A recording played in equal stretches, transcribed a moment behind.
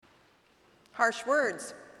harsh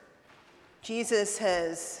words. Jesus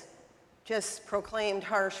has just proclaimed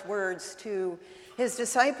harsh words to his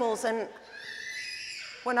disciples, and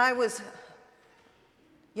when I was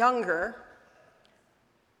younger,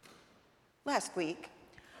 last week,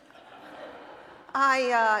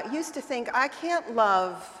 I used to think I can't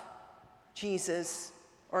love Jesus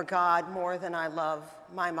or God more than I love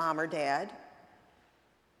my mom or dad.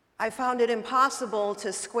 I found it impossible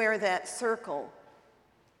to square that circle.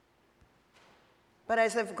 But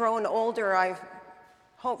as I've grown older, I've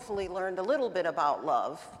hopefully learned a little bit about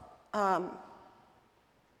love. And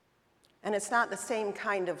it's not the same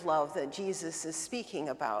kind of love that Jesus is speaking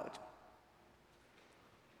about.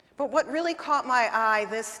 But what really caught my eye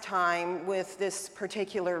this time with this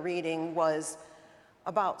particular reading was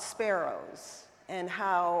about sparrows and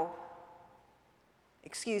how,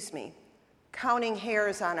 counting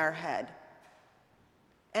hairs on our head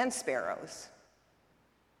and sparrows.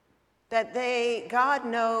 That God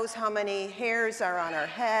knows how many hairs are on our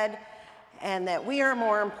head and that we are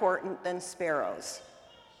more important than sparrows.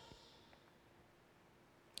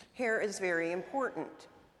 Hair is very important.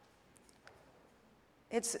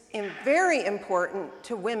 It's very important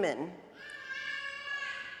to women.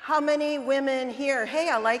 How many women hear, "Hey,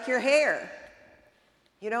 I like your hair"?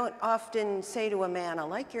 You don't often say to a man, "I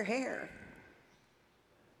like your hair."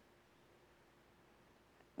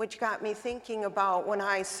 Which got me thinking about when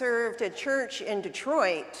I served at church in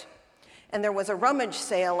Detroit, and there was a rummage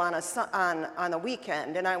sale on a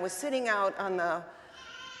weekend, and I was sitting out on the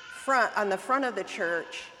front of the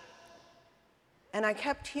church, and I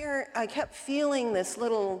kept feeling this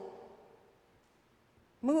little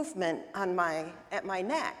movement at my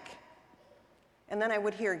neck, and then I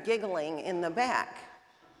would hear giggling in the back,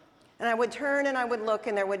 and I would turn and I would look,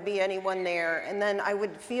 and there would be anyone there, and then I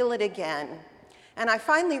would feel it again. And I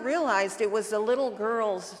finally realized it was the little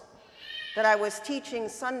girls that I was teaching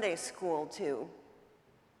Sunday school to.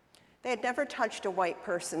 They had never touched a white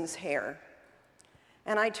person's hair.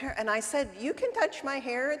 And I said, "You can touch my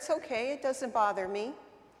hair, it's okay, it doesn't bother me."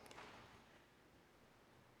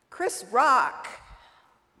 Chris Rock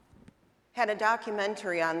had a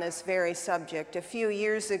documentary on this very subject. A few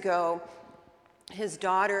years ago, his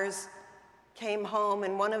daughters came home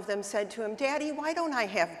and one of them said to him, "Daddy, why don't I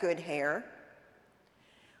have good hair?"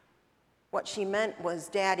 What she meant was,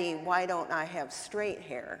 "Daddy, why don't I have straight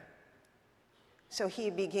hair?" So he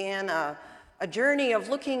began a journey of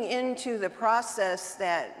looking into the process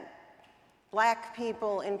that Black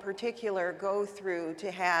people in particular go through to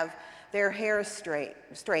have their hair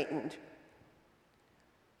straightened.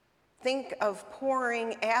 Think of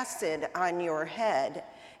pouring acid on your head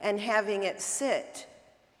and having it sit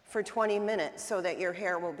for 20 minutes so that your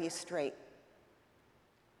hair will be straight.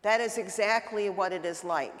 That is exactly what it is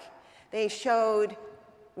like. They showed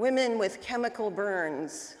women with chemical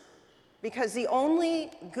burns because the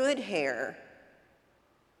only good hair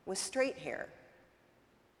was straight hair.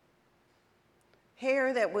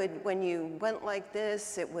 Hair that would, when you went like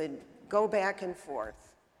this, it would go back and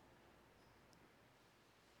forth.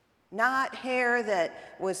 Not hair that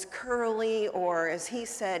was curly or, as he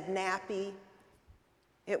said, nappy.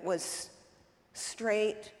 It was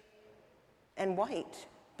straight and white,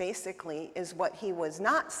 basically, is what he was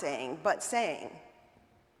not saying, but saying.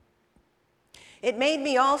 It made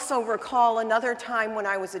me also recall another time when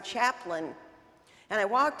I was a chaplain, and I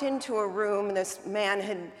walked into a room, and this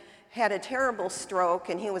man had a terrible stroke,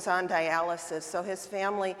 and he was on dialysis, so his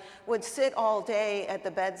family would sit all day at the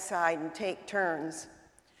bedside and take turns.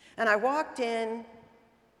 And I walked in,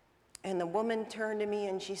 and the woman turned to me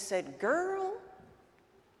and she said, "Girl,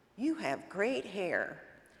 you have great hair.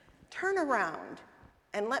 Turn around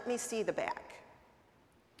and let me see the back."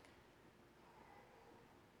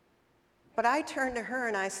 But I turned to her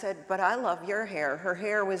and I said, "But I love your hair." Her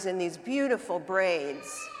hair was in these beautiful braids.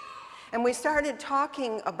 And we started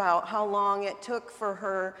talking about how long it took for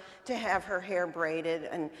her to have her hair braided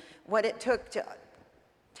and what it took to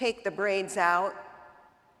take the braids out.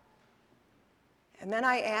 And then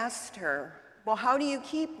I asked her, "Well, how do you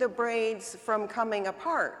keep the braids from coming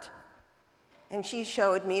apart?" And she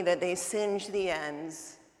showed me that they singe the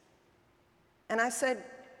ends. And I said,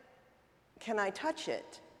 "Can I touch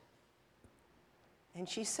it?" And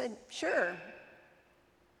she said, "Sure."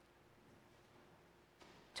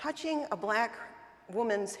 Touching a Black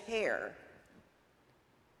woman's hair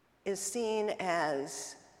is seen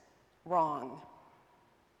as wrong.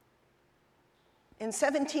 In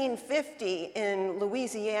 1750, in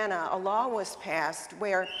Louisiana, a law was passed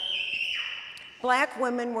where Black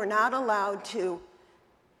women were not allowed to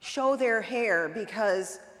show their hair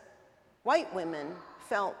because white women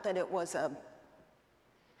felt that it was a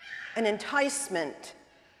an enticement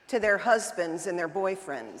to their husbands and their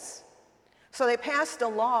boyfriends. So they passed a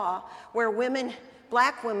law where women,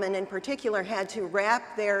 black women in particular, had to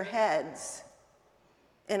wrap their heads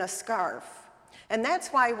in a scarf. And that's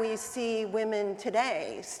why we see women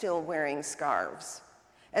today still wearing scarves,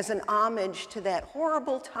 as an homage to that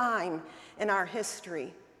horrible time in our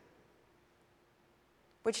history.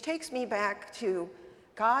 Which takes me back to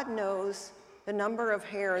God knows the number of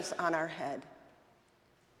hairs on our head.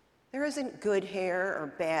 There isn't good hair or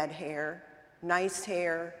bad hair, nice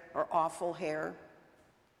hair or awful hair.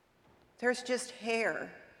 There's just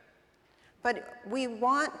hair. But we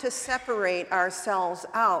want to separate ourselves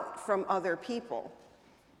out from other people.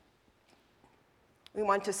 We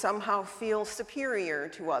want to somehow feel superior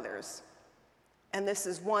to others. And this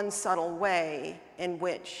is one subtle way in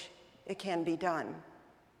which it can be done.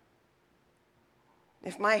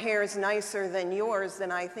 If my hair is nicer than yours,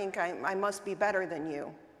 then I think I must be better than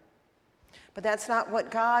you. But that's not what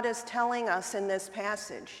God is telling us in this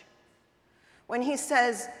passage. When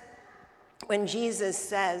Jesus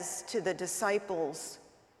says to the disciples,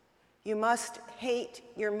 "You must hate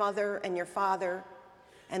your mother and your father,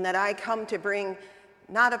 and that I come to bring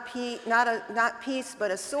not peace,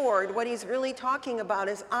 but a sword," what he's really talking about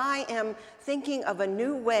is I am thinking of a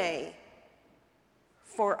new way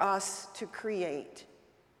for us to create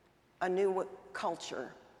a new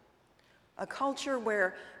culture. A culture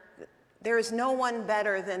where there is no one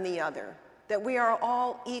better than the other, that we are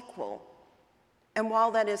all equal. And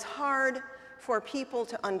while that is hard for people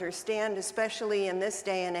to understand, especially in this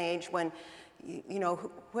day and age when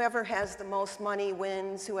whoever has the most money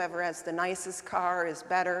wins, whoever has the nicest car is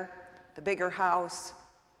better, the bigger house,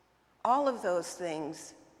 all of those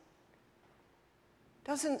things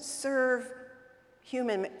doesn't serve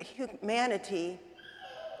humanity.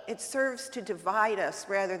 It serves to divide us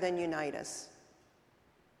rather than unite us.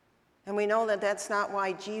 And we know that that's not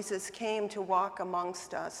why Jesus came to walk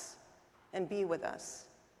amongst us and be with us.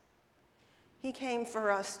 He came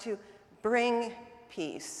for us to bring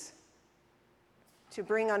peace, to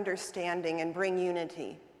bring understanding and bring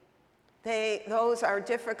unity. Those are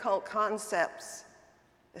difficult concepts,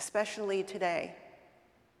 especially today.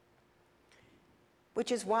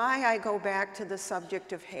 Which is why I go back to the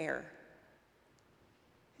subject of hair.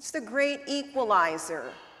 It's the great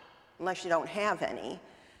equalizer, unless you don't have any.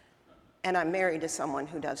 And I'm married to someone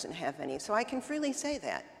who doesn't have any, so I can freely say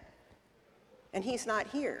that. And he's not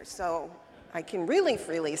here, so I can really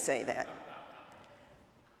freely say that.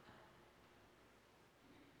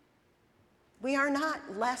 We are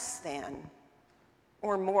not less than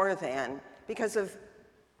or more than because of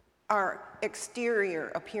our exterior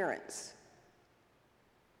appearance.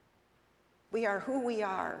 We are who we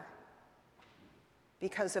are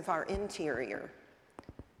because of our interior,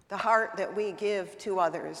 the heart that we give to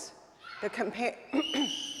others, the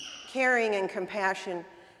caring and compassion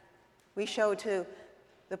we show to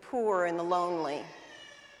the poor and the lonely,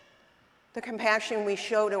 the compassion we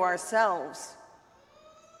show to ourselves.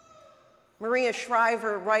 Maria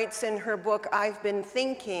Shriver writes in her book, "I've been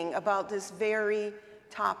thinking about this very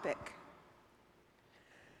topic."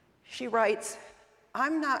 She writes,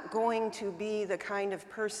 "I'm not going to be the kind of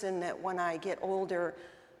person that when I get older,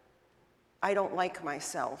 I don't like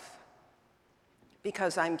myself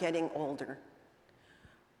because I'm getting older.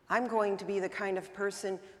 I'm going to be the kind of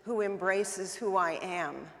person who embraces who I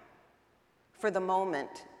am for the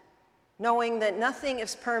moment, knowing that nothing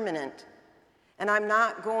is permanent, and I'm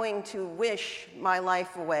not going to wish my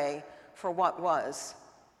life away for what was.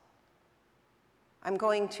 I'm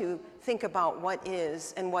going to think about what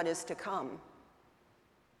is and what is to come."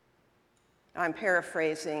 I'm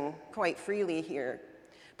paraphrasing quite freely here,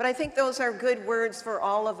 but I think those are good words for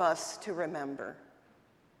all of us to remember.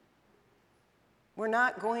 We're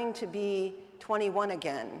not going to be 21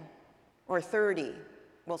 again, or 30.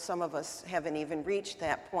 Well, some of us haven't even reached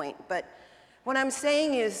that point, but what I'm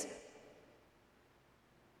saying is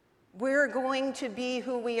we're going to be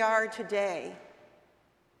who we are today,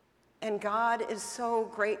 and God is so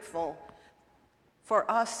grateful for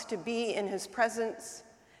us to be in his presence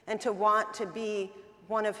and to want to be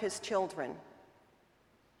one of his children.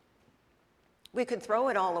 We could throw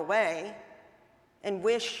it all away and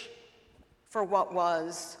wish for what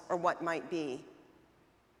was or what might be.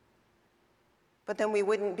 But then we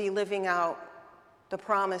wouldn't be living out the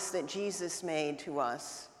promise that Jesus made to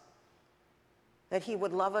us, that he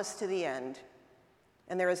would love us to the end,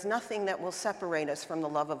 and there is nothing that will separate us from the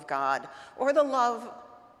love of God or the love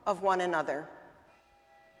of one another.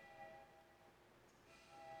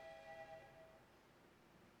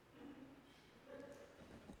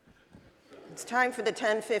 It's time for the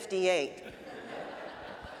 10:58.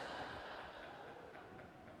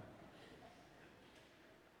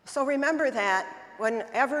 So remember that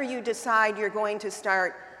whenever you decide you're going to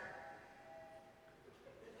start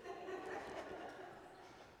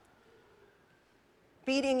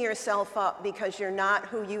beating yourself up because you're not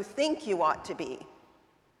who you think you ought to be.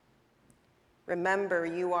 Remember,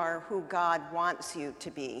 you are who God wants you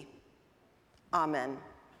to be. Amen.